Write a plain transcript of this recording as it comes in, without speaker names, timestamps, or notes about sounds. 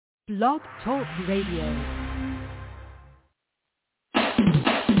Blog Talk Radio.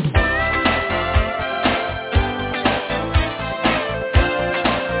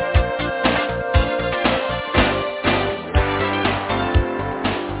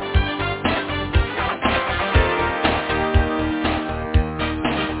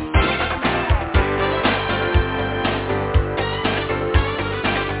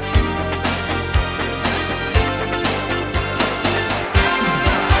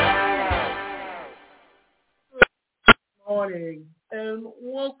 Morning, and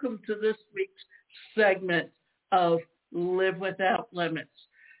welcome to this week's segment of Live Without Limits.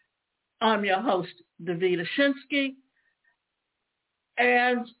 I'm your host, Davida Shinsky,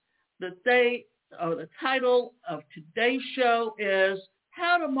 and the title of today's show is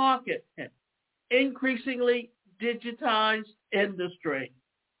How to Market an Increasingly Digitized Industry.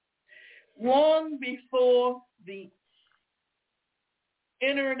 Long before the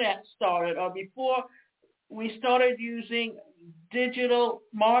internet started, or before we started using digital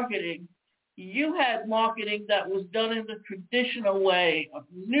marketing, you had marketing that was done in the traditional way of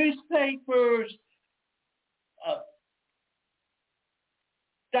newspapers,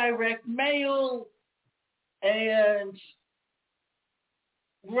 direct mail, and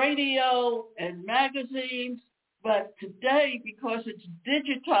radio and magazines. But today, because it's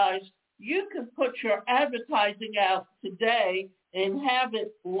digitized, you can put your advertising out today and have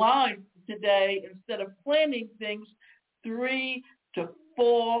it live today instead of planning things 3 to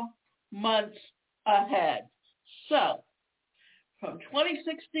 4 months ahead. So from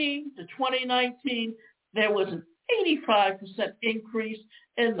 2016 to 2019, there was an 85% increase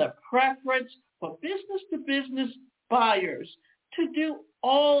in the preference for business-to-business buyers to do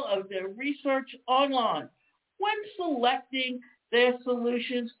all of their research online when selecting their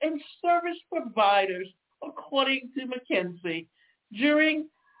solutions and service providers, according to McKinsey. During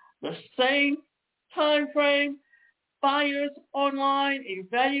the same time frame, buyers' online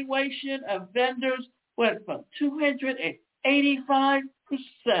evaluation of vendors went from 285%.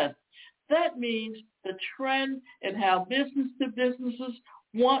 That means the trend in how business-to-businesses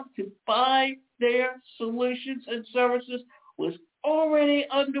want to buy their solutions and services was already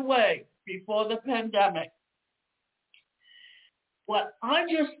underway before the pandemic. What I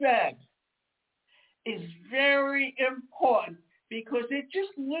just said is very important because it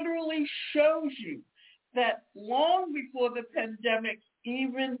just literally shows you that long before the pandemic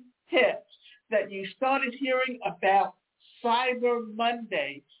even hit, that you started hearing about Cyber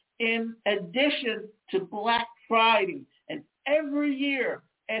Monday in addition to Black Friday. And every year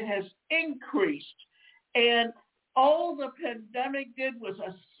it has increased. And all the pandemic did was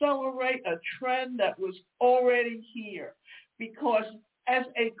accelerate a trend that was already here. Because as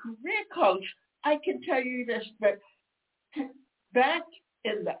a career coach, I can tell you this, but back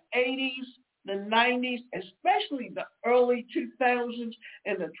in the 80s, the 90s, especially the early 2000s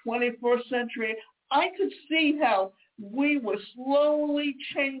and the 21st century, I could see how we were slowly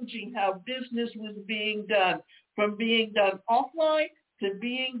changing how business was being done, from being done offline to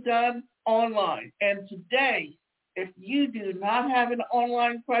being done online. And today, if you do not have an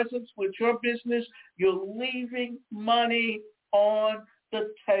online presence with your business, you're leaving money on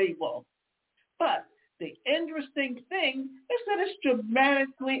the table. But the interesting thing is that it's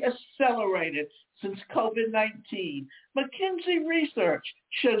dramatically accelerated since COVID-19. McKinsey research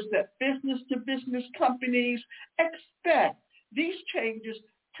shows that business-to-business companies expect these changes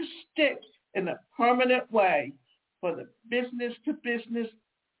to stick in a permanent way for the business-to-business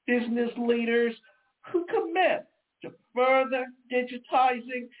business leaders who commit to further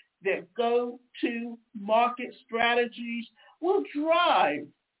digitizing their go-to market strategies will drive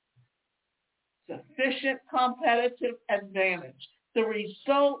sufficient competitive advantage. The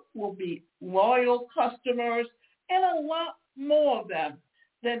result will be loyal customers and a lot more of them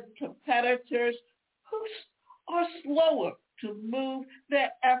than competitors who are slower to move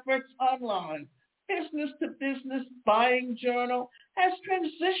their efforts online. Business-to-business buying journal has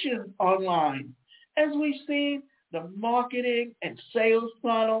transitioned online. As we've seen, the marketing and sales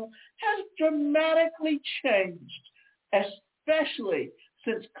funnel has dramatically changed, especially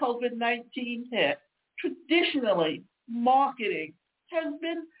since COVID-19 hit. Traditionally, marketing has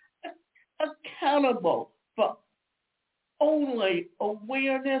been accountable for only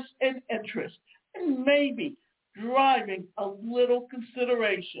awareness and interest, and maybe driving a little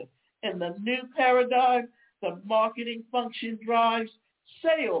consideration. In the new paradigm, the marketing function drives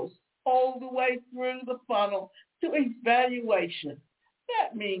sales all the way through the funnel to evaluation.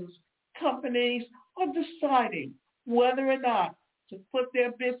 That means companies are deciding whether or not to put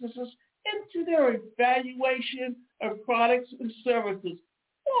their businesses into their evaluation of products and services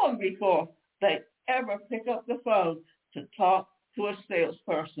long before they ever pick up the phone to talk to a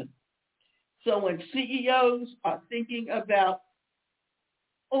salesperson. So when CEOs are thinking about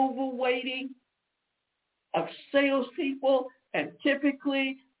overweighting of salespeople and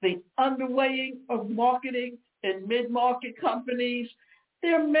typically the underweighting of marketing in mid-market companies,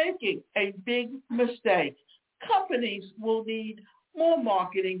 they're making a big mistake. Companies will need more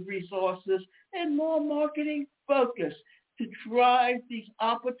marketing resources and more marketing focus to drive these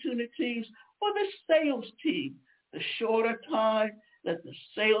opportunities for the sales team. The shorter time that the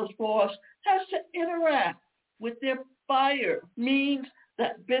sales force has to interact with their buyer means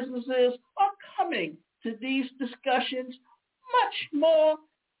that businesses are coming to these discussions much more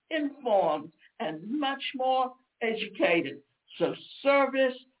informed and much more educated. So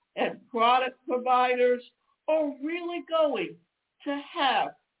service and product providers are really going to have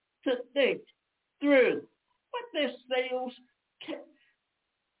to think through what their sales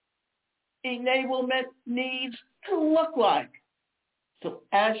enablement needs to look like. So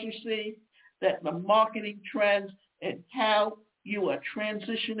as you see that the marketing trends and how you are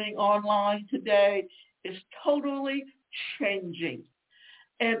transitioning online today is totally changing.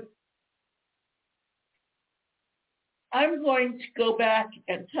 And I'm going to go back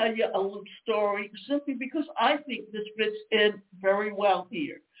and tell you a little story simply because I think this fits in very well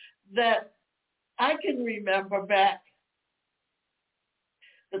here. That I can remember back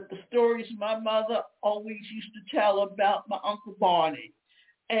that the stories my mother always used to tell about my Uncle Barney.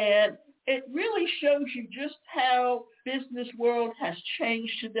 And it really shows you just how business world has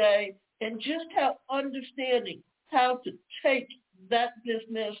changed today and just how understanding how to take that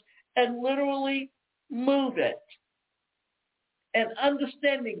business and literally move it. And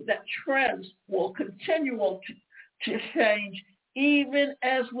understanding that trends will continue to change even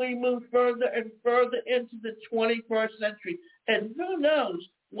as we move further and further into the 21st century. And who knows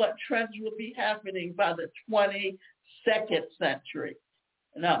what trends will be happening by the 22nd century.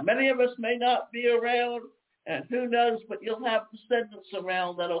 Now, many of us may not be around, and who knows, but you'll have descendants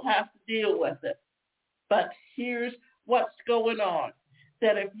around that'll have to deal with it. But here's what's going on.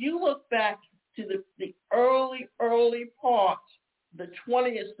 That if you look back to the early parts of the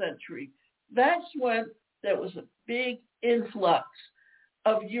 20th century, that's when there was a big influx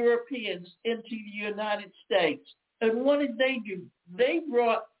of Europeans into the United States. And what did they do? They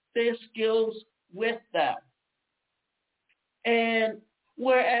brought their skills with them. And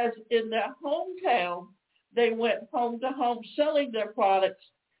whereas in their hometown, they went home to home selling their products,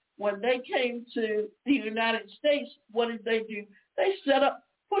 when they came to the United States, what did they do? They set up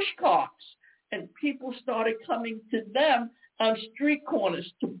push carts, and people started coming to them on street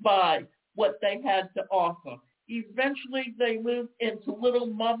corners to buy what they had to offer. Eventually, they moved into little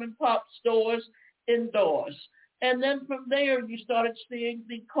mom and pop stores indoors. And then from there, you started seeing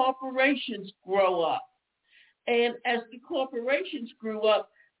the corporations grow up. And as the corporations grew up,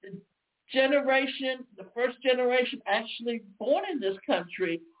 the first generation actually born in this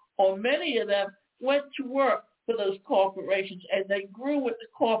country, or many of them, went to work for those corporations, and they grew with the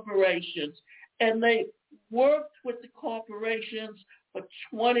corporations. And they worked with the corporations for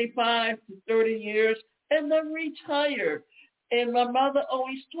 25 to 30 years and then retired. And my mother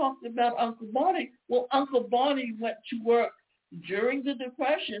always talked about Uncle Barney. Well, Uncle Barney went to work during the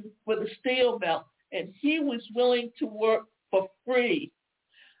Depression for the steel mill, and he was willing to work for free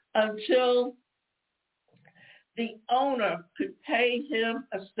until the owner could pay him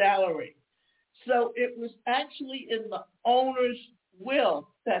a salary. So it was actually in the owner's will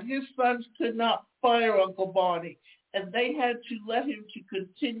that his sons could not fire Uncle Barney, and they had to let him to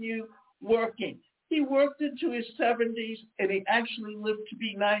continue working. He worked into his 70s, and he actually lived to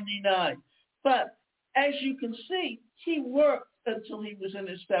be 99. But as you can see, he worked until he was in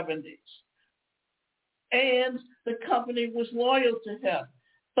his 70s. And the company was loyal to him.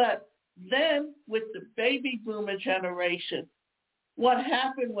 But then with the baby boomer generation, what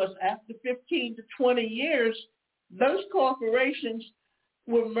happened was after 15 to 20 years, those corporations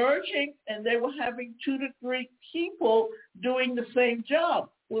were merging, and they were having 2 to 3 people doing the same job.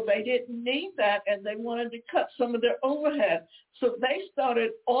 Well, they didn't need that, and they wanted to cut some of their overhead. So they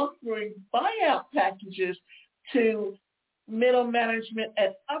started offering buyout packages to middle management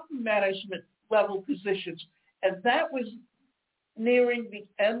and upper management level positions. And that was nearing the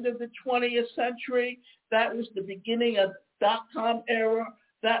end of the 20th century. That was the beginning of the dot-com era.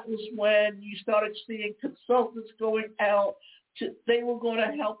 That was when you started seeing consultants going out. They were going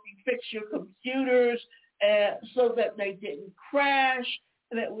to help you fix your computers so that they didn't crash.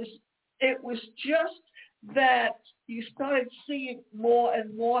 And it was just that you started seeing more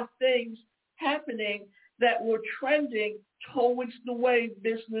and more things happening that were trending towards the way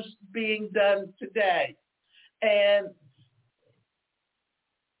business being done today. And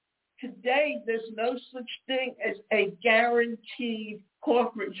today, there's no such thing as a guaranteed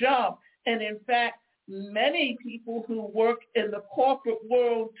corporate job. And in fact, many people who work in the corporate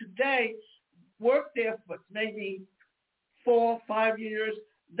world today work there for maybe 4 or 5 years,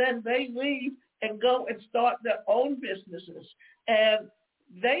 then they leave and go and start their own businesses. And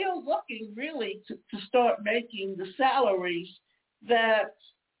they are looking really to start making the salaries that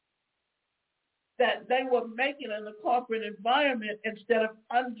they were making in the corporate environment, instead of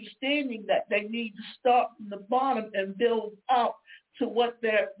understanding that they need to start from the bottom and build up to what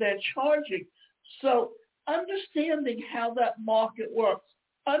they're charging. So understanding how that market works,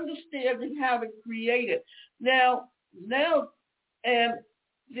 understanding how to create it. Now, and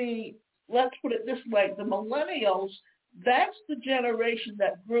let's put it this way, the millennials, that's the generation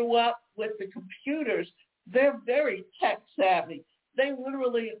that grew up with the computers. They're very tech savvy. They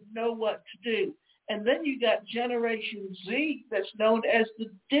literally know what to do. And then you got Generation Z, that's known as the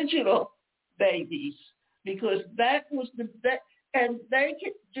digital babies, because that was and they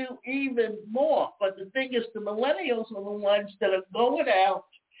can do even more. But the thing is, the millennials are the ones that are going out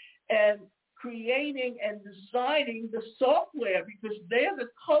and creating and designing the software, because they're the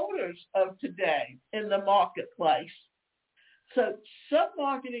coders of today in the marketplace. So some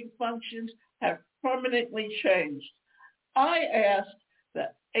marketing functions have permanently changed. I asked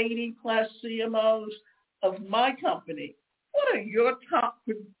the 80 plus CMOs of my company, what are your top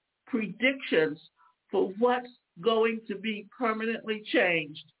predictions for what's going to be permanently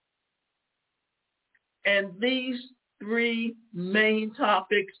changed? And these 3 main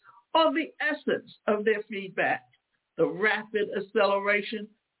topics are the essence of their feedback: the rapid acceleration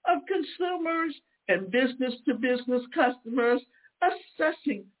of consumers and business-to-business customers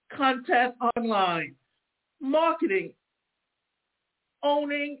assessing content online, marketing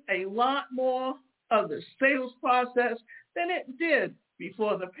owning a lot more of the sales process than it did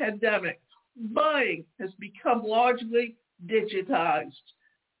before the pandemic. Buying has become largely digitized.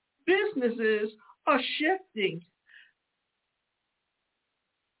 Businesses are shifting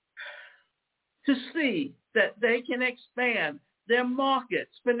to see that they can expand their market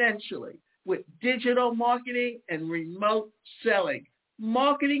exponentially with digital marketing and remote selling.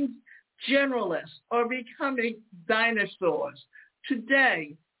 Marketing generalists are becoming dinosaurs.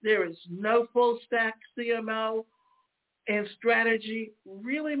 Today, there is no full stack CMO, and strategy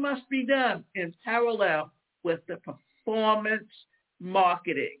really must be done in parallel with the performance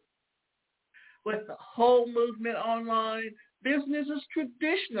marketing. With the whole movement online, businesses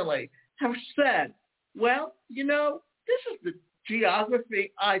traditionally have said, well, this is the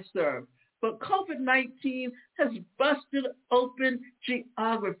geography I serve. But COVID-19 has busted open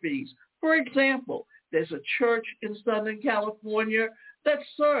geographies. For example, there's a church in Southern California that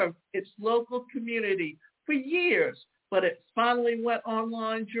served its local community for years, but it finally went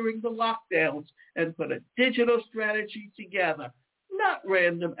online during the lockdowns and put a digital strategy together, not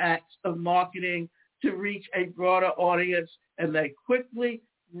random acts of marketing to reach a broader audience, and they quickly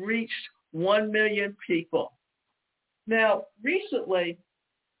reached 1 million people. Now, recently,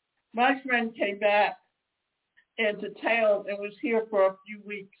 my friend came back into town and was here for a few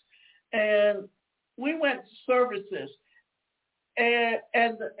weeks, and we went to services,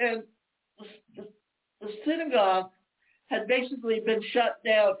 and the synagogue had basically been shut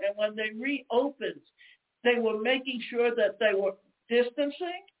down, and when they reopened, they were making sure that they were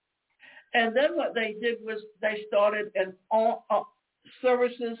distancing, and then what they did was they started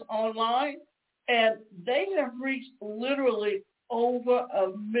services online, and they have reached literally over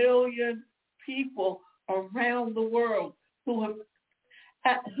 1 million people around the world who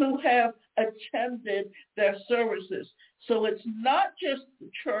have attended their services. So it's not just the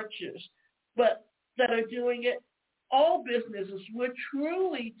churches, but that are doing it. All businesses. We're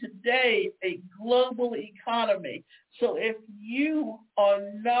truly today a global economy. So if you are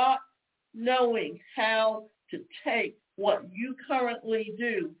not knowing how to take what you currently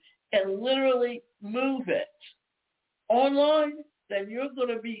do and literally move it online, then you're going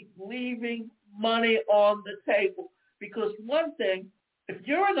to be leaving money on the table. Because one thing, if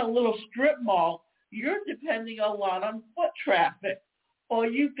you're in a little strip mall, you're depending a lot on foot traffic, or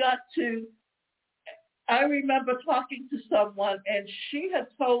you've got to, I remember talking to someone, and she had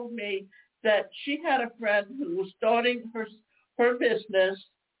told me that she had a friend who was starting her business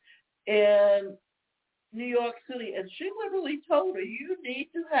in New York City, and she literally told her, you need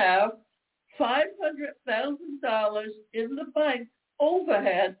to have $500,000 in the bank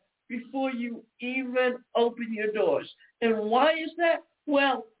overhead before you even open your doors. And why is that?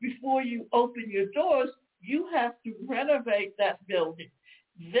 Well, before you open your doors, you have to renovate that building.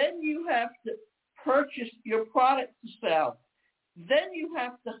 Then you have to purchase your product to sell. Then you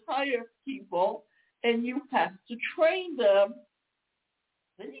have to hire people and you have to train them.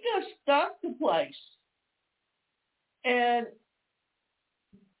 Then you got to stock the place. And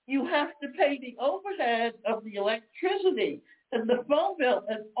you have to pay the overhead of the electricity and the phone bill,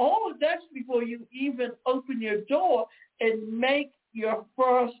 and all of that's before you even open your door and make your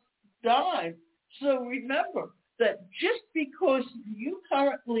first dime. So remember that just because you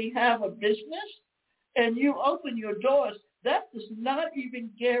currently have a business and you open your doors, that does not even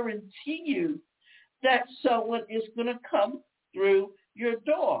guarantee you that someone is going to come through your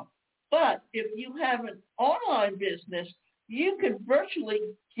door. But if you have an online business, you can virtually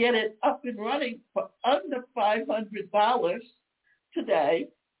get it up and running for under $500 today.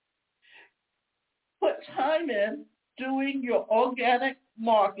 Put time in doing your organic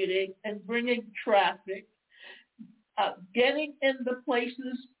marketing and bringing traffic, getting in the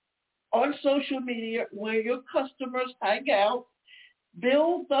places on social media where your customers hang out,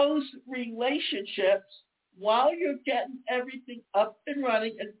 build those relationships while you're getting everything up and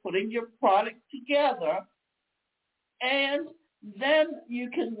running and putting your product together. And then you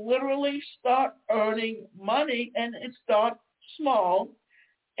can literally start earning money, and it starts small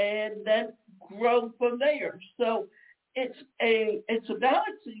and then grow from there. So it's a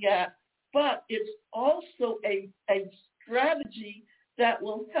balancing act, but it's also a strategy that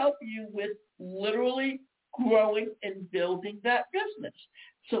will help you with literally growing and building that business.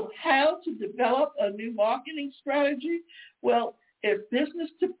 So how to develop a new marketing strategy? Well, if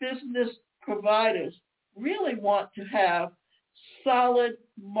business-to-business providers really want to have solid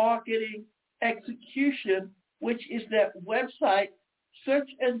marketing execution, which is that website, search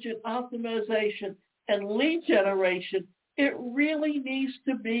engine optimization, and lead generation, it really needs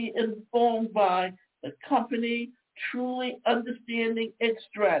to be informed by the company truly understanding its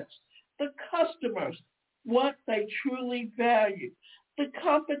strengths, the customers, what they truly value, the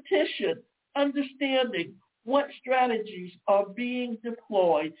competition, understanding what strategies are being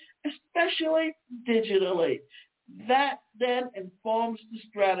deployed, especially digitally. That then informs the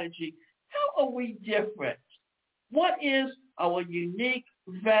strategy. How are we different? What is our unique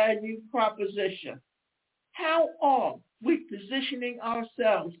value proposition? How are we positioning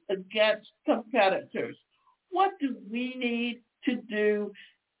ourselves against competitors? What do we need to do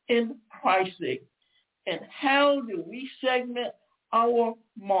in pricing? And how do we segment our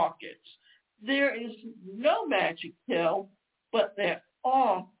markets? There is no magic pill, but there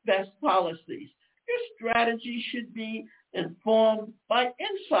are best policies. Your strategy should be informed by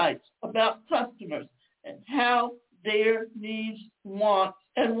insights about customers and how their needs,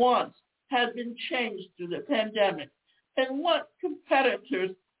 wants have been changed through the pandemic, and what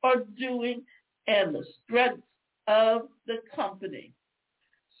competitors are doing and the strengths of the company.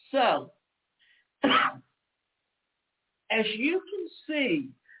 So, as you can see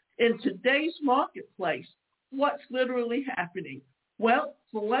in today's marketplace, what's literally happening? Well,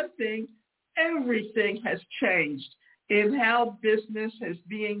 for one thing, everything has changed in how business is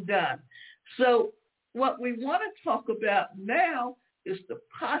being done. So what we want to talk about now is the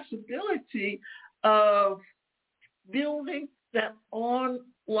possibility of building that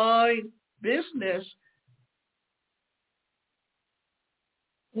online business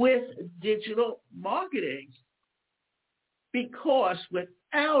with digital marketing, because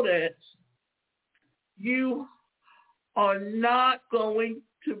without it, you are not going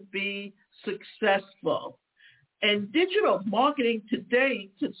to be successful. And digital marketing today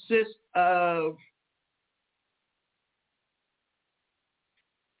consists of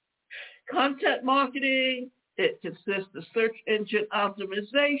content marketing, it consists of search engine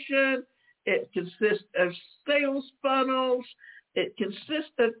optimization, it consists of sales funnels, it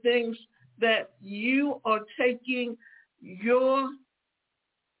consists of things that you are taking your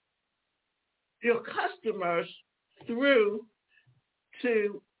customers through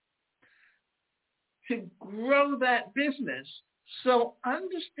to grow that business. So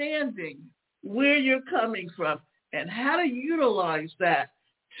understanding where you're coming from and how to utilize that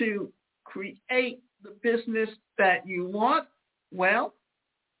to create the business that you want, well,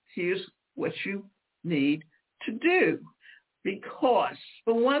 here's what you need to do. Because,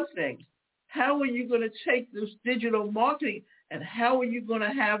 for one thing, how are you going to take this digital marketing and how are you going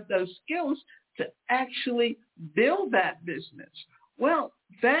to have those skills to actually build that business? Well,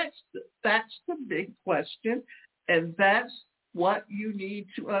 that's the big question, and that's what you need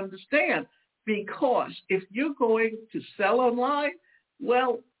to understand. Because if you're going to sell online,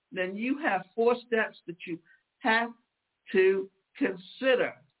 well, then you have 4 steps that you have to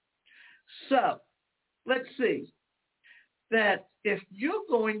consider. So let's see, that if you're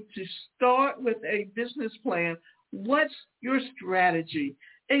going to start with a business plan, what's your strategy?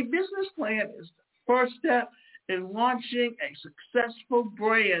 A business plan is the first step in launching a successful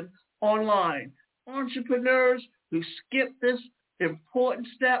brand online. Entrepreneurs who skip this important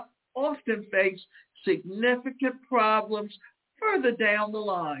step often face significant problems further down the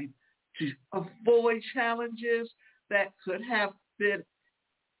line. To avoid challenges that could have been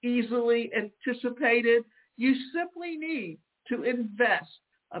easily anticipated, you simply need to invest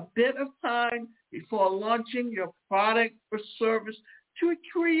a bit of time before launching your product or service to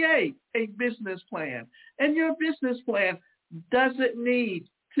create a business plan. And your business plan doesn't need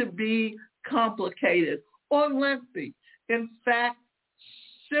to be complicated or lengthy. In fact,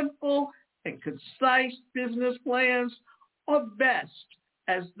 simple and concise business plans are best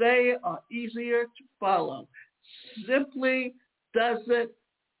as they are easier to follow. Simply doesn't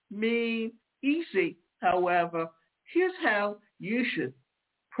mean easy. However, here's how you should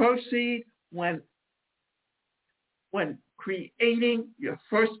proceed when creating your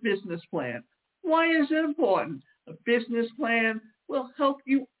first business plan. Why is it important? A business plan will help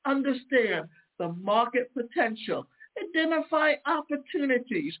you understand the market potential, identify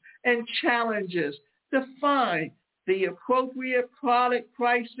opportunities and challenges, define the appropriate product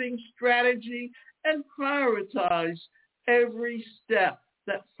pricing strategy, and prioritize every step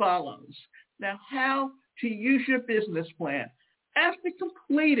that follows. Now, how to use your business plan. After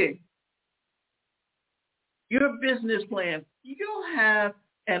completing your business plan, you'll have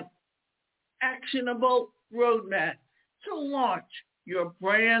an actionable roadmap to launch your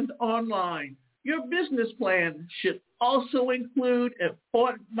brand online. Your business plan should also include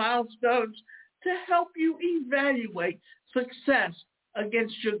important milestones to help you evaluate success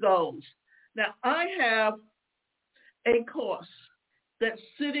against your goals. Now, I have a course that's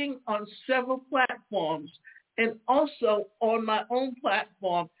sitting on several platforms and also on my own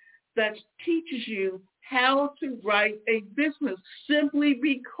platform that teaches you how to write a business simply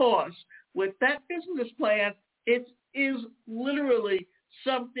because with that business plan, it is literally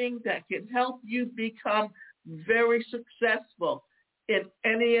something that can help you become very successful in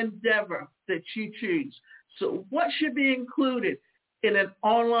any endeavor that you choose. So what should be included in an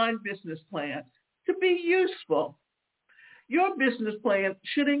online business plan to be useful? Your business plan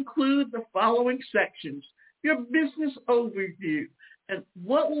should include the following sections: your business overview, and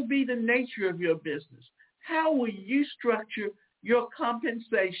what will be the nature of your business? How will you structure your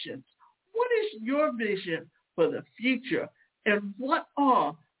compensations? What is your vision for the future? And what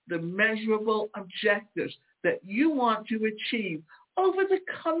are the measurable objectives that you want to achieve over the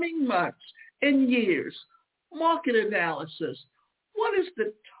coming months and years? Market analysis. What is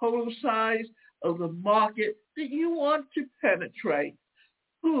the total size of the market that you want to penetrate?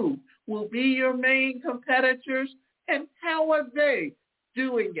 Who will be your main competitors and how are they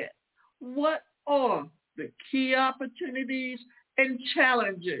doing it? What are the key opportunities and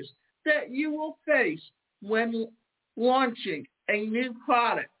challenges that you will face when launching a new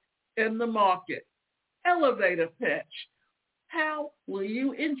product in the market? Elevator pitch. How will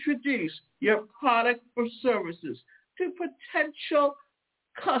you introduce your product or services to potential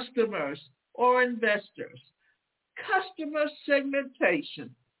customers or investors? Customer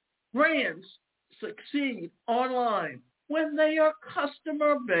segmentation. Brands succeed online when they are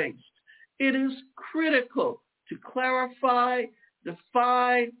customer-based. It is critical to clarify,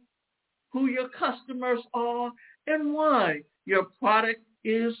 define who your customers are and why your product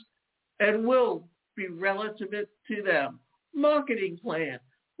is and will be relevant to them. Marketing plan.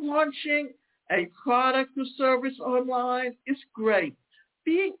 Launching a product or service online is great.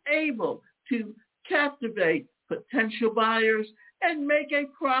 Being able to captivate potential buyers and make a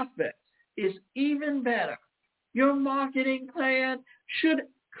profit is even better. Your marketing plan should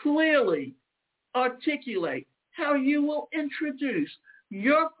clearly articulate how you will introduce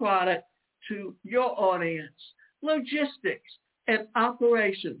your product to your audience. Logistics and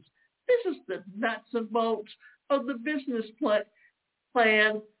operations. This is the nuts and bolts of the business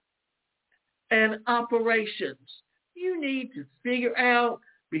plan and operations. You need to figure out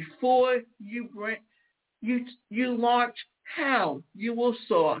before you launch how you will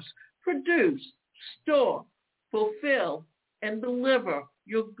source, produce, store, fulfill, and deliver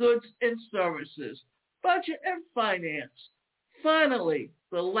your goods and services. Budget and finance. Finally,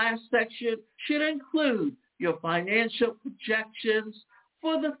 the last section should include your financial projections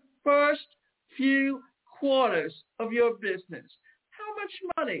for the first few quarters of your business. How much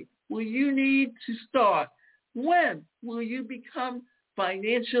money will you need to start? When will you become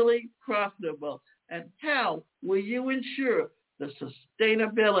financially profitable? And how will you ensure the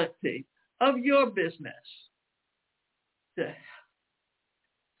sustainability of your business.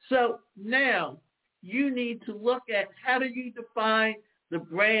 So now you need to look at how do you define the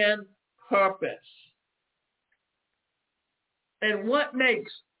brand purpose and what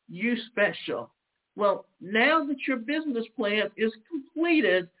makes you special. Well, now that your business plan is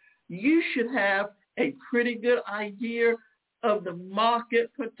completed, you should have a pretty good idea of the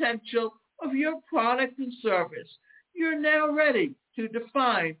market potential of your product and service. You're now ready to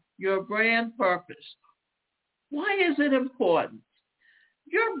define your brand purpose. Why is it important?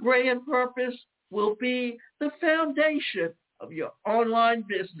 Your brand purpose will be the foundation of your online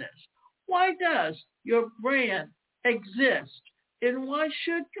business. Why does your brand exist? And why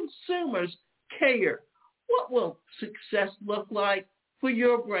should consumers care? What will success look like for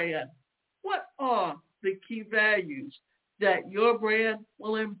your brand? What are the key values that your brand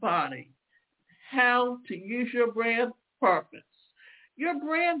will embody? How to use your brand purpose. Your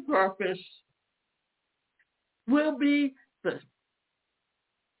brand purpose will be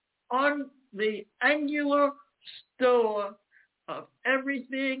on the angular store of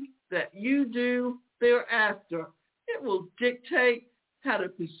everything that you do thereafter. It will dictate how to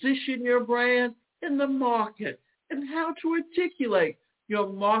position your brand in the market and how to articulate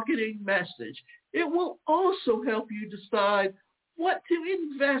your marketing message. It will also help you decide what to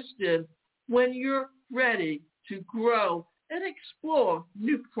invest in when you're ready to grow and explore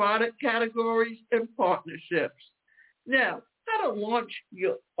new product categories and partnerships. Now, how to launch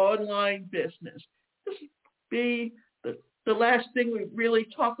your online business. This will be the last thing we really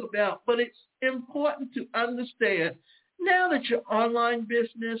talk about, but it's important to understand now that your online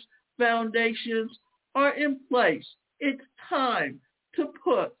business foundations are in place, it's time to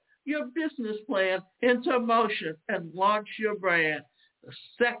put your business plan into motion and launch your brand. The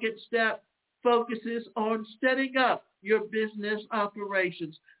second step focuses on setting up your business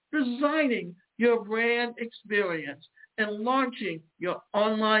operations, designing your brand experience, and launching your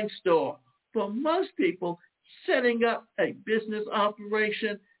online store. For most people, setting up a business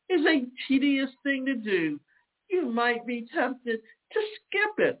operation is a tedious thing to do. You might be tempted to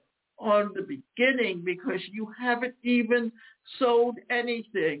skip it on the beginning because you haven't even sold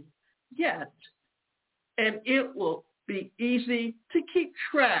anything yet. And it will be easy to keep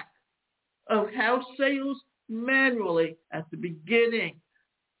track of how sales manually at the beginning.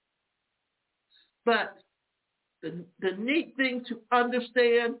 But the neat thing to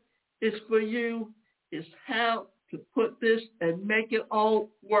understand is for you is how to put this and make it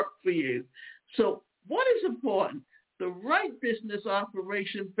all work for you. So what is important? The right business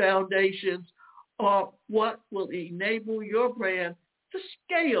operation foundations are what will enable your brand to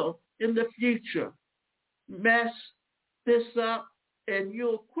scale in the future. Mess this up and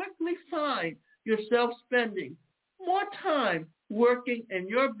you'll quickly find yourself spending more time working in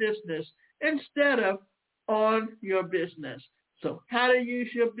your business instead of on your business. So how to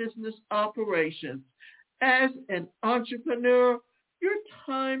use your business operations. As an entrepreneur, your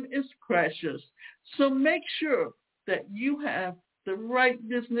time is precious. So make sure that you have the right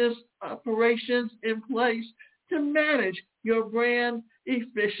business operations in place to manage your brand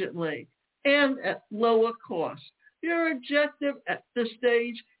efficiently and at lower cost. Your objective at this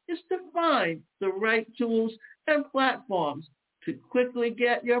stage is to find the right tools and platforms to quickly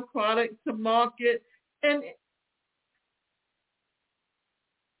get your product to market and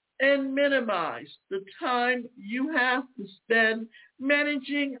minimize the time you have to spend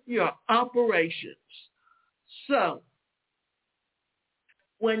managing your operations. So,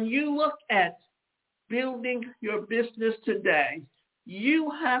 when you look at building your business today, you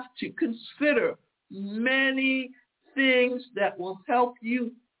have to consider many things that will help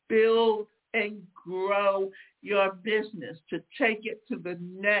you build and grow your business to take it to the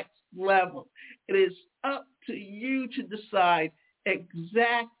next level. It is up to you to decide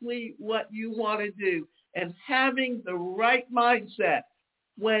exactly what you want to do, and having the right mindset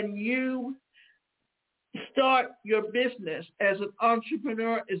when you start your business as an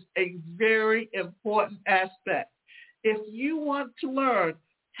entrepreneur is a very important aspect. If you want to learn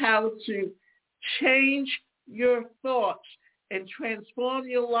how to change your thoughts and transform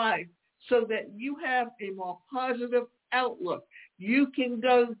your life so that you have a more positive outlook, you can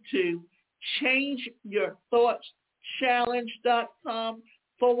go to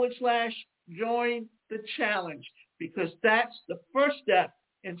changeyourthoughtschallenge.com/join the challenge, because that's the first step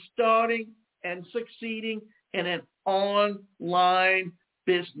in starting and succeeding in an online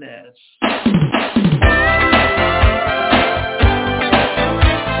business.